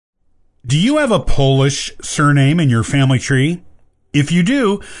Do you have a Polish surname in your family tree? If you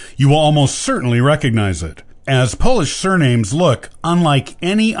do, you will almost certainly recognize it, as Polish surnames look unlike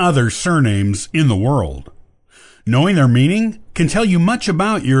any other surnames in the world. Knowing their meaning can tell you much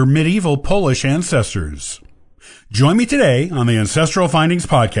about your medieval Polish ancestors. Join me today on the Ancestral Findings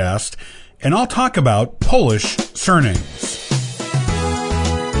Podcast, and I'll talk about Polish surnames.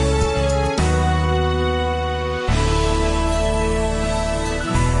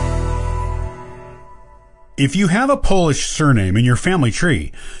 If you have a Polish surname in your family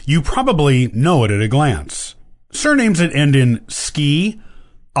tree, you probably know it at a glance. Surnames that end in ski,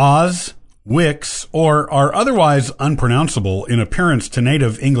 oz, wix, or are otherwise unpronounceable in appearance to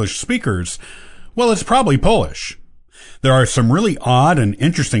native English speakers, well, it's probably Polish. There are some really odd and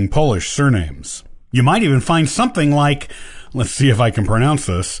interesting Polish surnames. You might even find something like, let's see if I can pronounce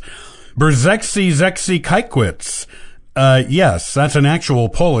this, Brzeksi Zeksi Kajkwitz. Yes, that's an actual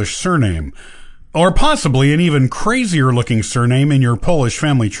Polish surname. Or possibly an even crazier looking surname in your Polish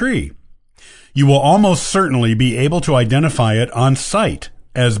family tree. You will almost certainly be able to identify it on sight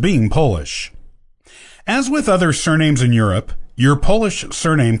as being Polish. As with other surnames in Europe, your Polish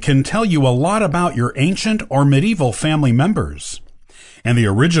surname can tell you a lot about your ancient or medieval family members and the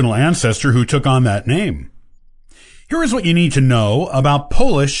original ancestor who took on that name. Here is what you need to know about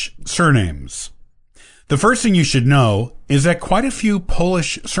Polish surnames. The first thing you should know is that quite a few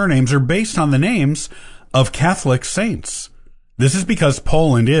Polish surnames are based on the names of Catholic saints. This is because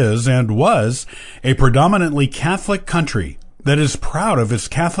Poland is and was a predominantly Catholic country that is proud of its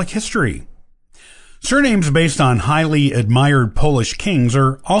Catholic history. Surnames based on highly admired Polish kings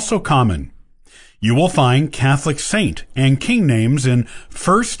are also common. You will find Catholic saint and king names in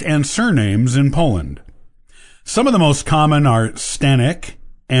first and surnames in Poland. Some of the most common are Stanek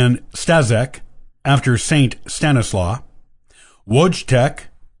and Staszek, after Saint Stanislaw, Wojtek,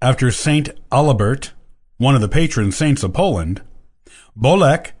 after Saint Alibert, one of the patron saints of Poland,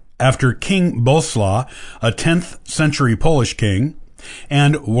 Bolek, after King Boleslaw, a 10th century Polish king,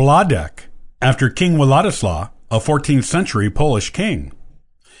 and Władek, after King Władysław, a 14th century Polish king.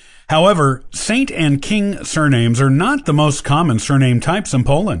 However, saint and king surnames are not the most common surname types in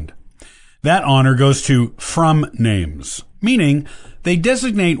Poland. That honor goes to from names, meaning they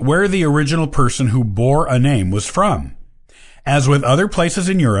designate where the original person who bore a name was from. As with other places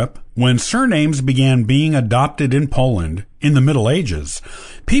in Europe, when surnames began being adopted in Poland in the Middle Ages,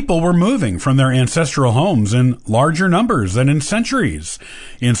 people were moving from their ancestral homes in larger numbers than in centuries,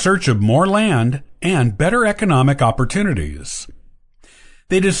 in search of more land and better economic opportunities.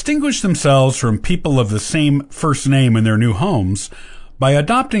 They distinguished themselves from people of the same first name in their new homes by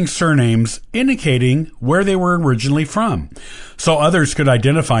adopting surnames indicating where they were originally from, so others could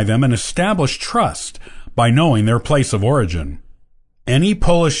identify them and establish trust by knowing their place of origin. Any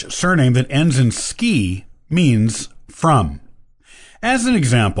Polish surname that ends in ski means from. As an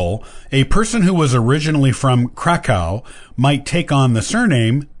example, a person who was originally from Krakow might take on the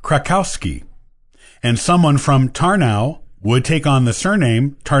surname Krakowski, and someone from Tarnow would take on the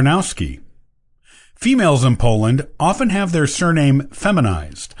surname Tarnowski. Females in Poland often have their surname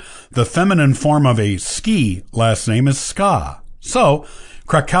feminized. The feminine form of a ski last name is Ska, so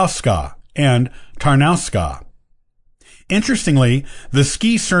Krakowska and Tarnowska. Interestingly, the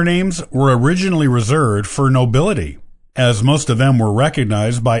ski surnames were originally reserved for nobility, as most of them were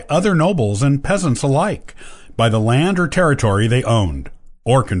recognized by other nobles and peasants alike by the land or territory they owned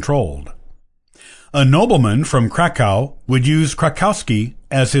or controlled. A nobleman from Krakow would use Krakowski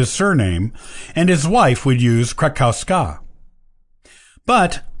as his surname, and his wife would use Krakowska.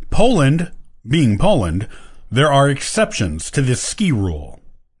 But Poland, being Poland, there are exceptions to this ski rule.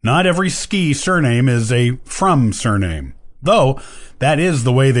 Not every ski surname is a from surname, though that is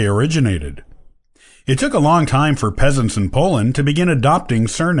the way they originated. It took a long time for peasants in Poland to begin adopting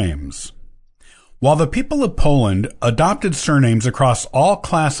surnames. While the people of Poland adopted surnames across all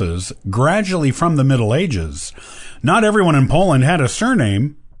classes gradually from the Middle Ages, not everyone in Poland had a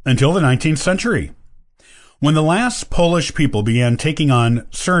surname until the 19th century. When the last Polish people began taking on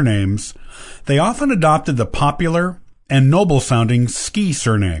surnames, they often adopted the popular and noble-sounding ski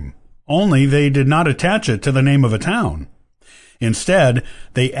surname, only they did not attach it to the name of a town. Instead,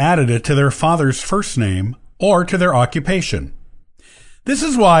 they added it to their father's first name or to their occupation. This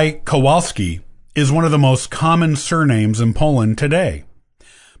is why Kowalski is one of the most common surnames in Poland today.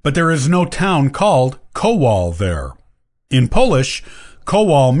 But there is no town called Kowal there. In Polish,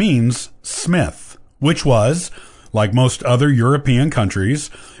 Kowal means smith, which was, like most other European countries,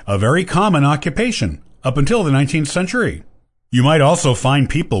 a very common occupation up until the 19th century. You might also find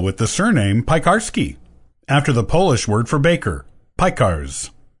people with the surname Piekarski, after the Polish word for baker, piekars.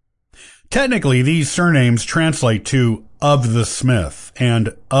 Technically, these surnames translate to of the smith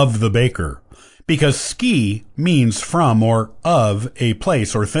and of the baker, because ski means from or of a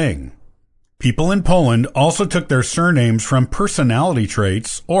place or thing. People in Poland also took their surnames from personality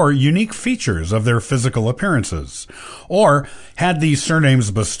traits or unique features of their physical appearances, or had these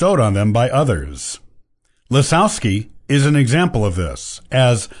surnames bestowed on them by others. Lisowski is an example of this,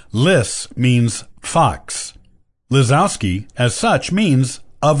 as Lis means fox. Lisowski, as such, means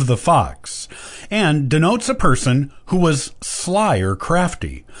of the fox, and denotes a person who was sly or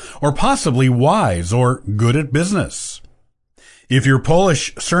crafty, or possibly wise or good at business. If your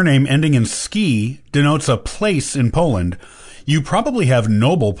Polish surname ending in ski denotes a place in Poland, you probably have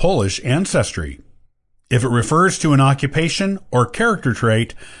noble Polish ancestry. If it refers to an occupation or character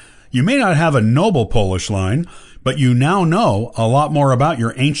trait, you may not have a noble Polish line, but you now know a lot more about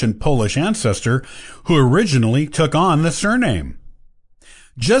your ancient Polish ancestor who originally took on the surname.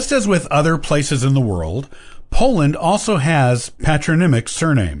 Just as with other places in the world, Poland also has patronymic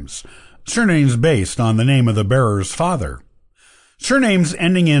surnames, surnames based on the name of the bearer's father. Surnames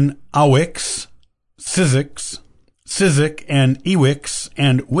ending in Awix, Syzyx, Syzyk, and Iwix,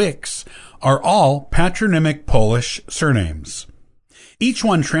 and Wix are all patronymic Polish surnames. Each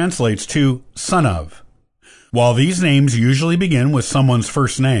one translates to son of. While these names usually begin with someone's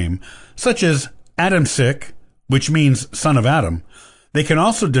first name, such as Adamczyk, which means son of Adam, they can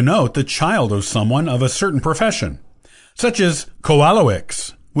also denote the child of someone of a certain profession, such as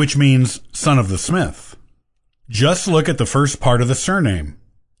Kowalowicz, which means son of the smith. Just look at the first part of the surname.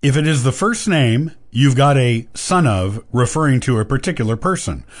 If it is the first name, you've got a son of referring to a particular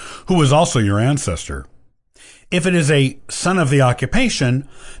person, who was also your ancestor. If it is a son of the occupation,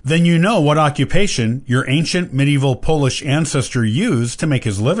 then you know what occupation your ancient medieval Polish ancestor used to make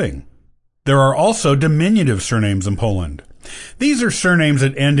his living. There are also diminutive surnames in Poland. These are surnames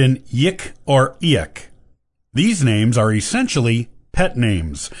that end in yik or iek. These names are essentially pet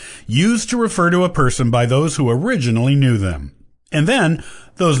names, used to refer to a person by those who originally knew them. And then,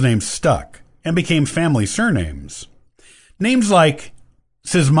 those names stuck and became family surnames. Names like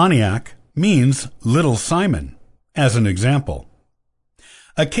Sysmaniak means Little Simon, as an example.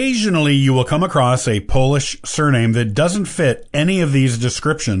 Occasionally, you will come across a Polish surname that doesn't fit any of these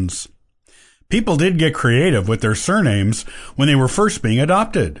descriptions. People did get creative with their surnames when they were first being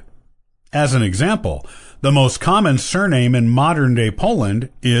adopted. As an example, the most common surname in modern-day Poland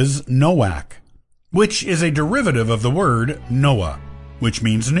is Nowak, which is a derivative of the word Noah, which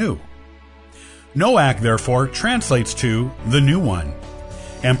means new. Nowak, therefore, translates to the new one,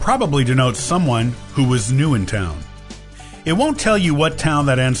 and probably denotes someone who was new in town. It won't tell you what town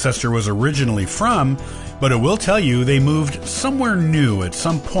that ancestor was originally from, but it will tell you they moved somewhere new at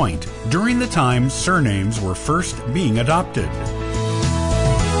some point during the time surnames were first being adopted.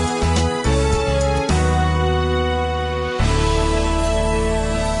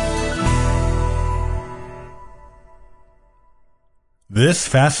 This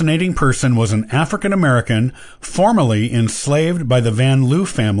fascinating person was an African American formerly enslaved by the Van Loo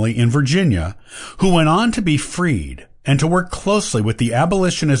family in Virginia, who went on to be freed and to work closely with the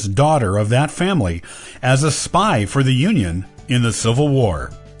abolitionist daughter of that family as a spy for the Union in the Civil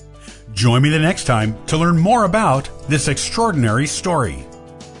War. Join me the next time to learn more about this extraordinary story.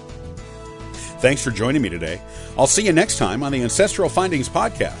 Thanks for joining me today. I'll see you next time on the Ancestral Findings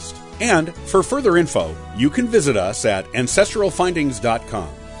podcast. And for further info, you can visit us at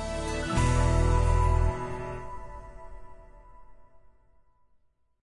ancestralfindings.com.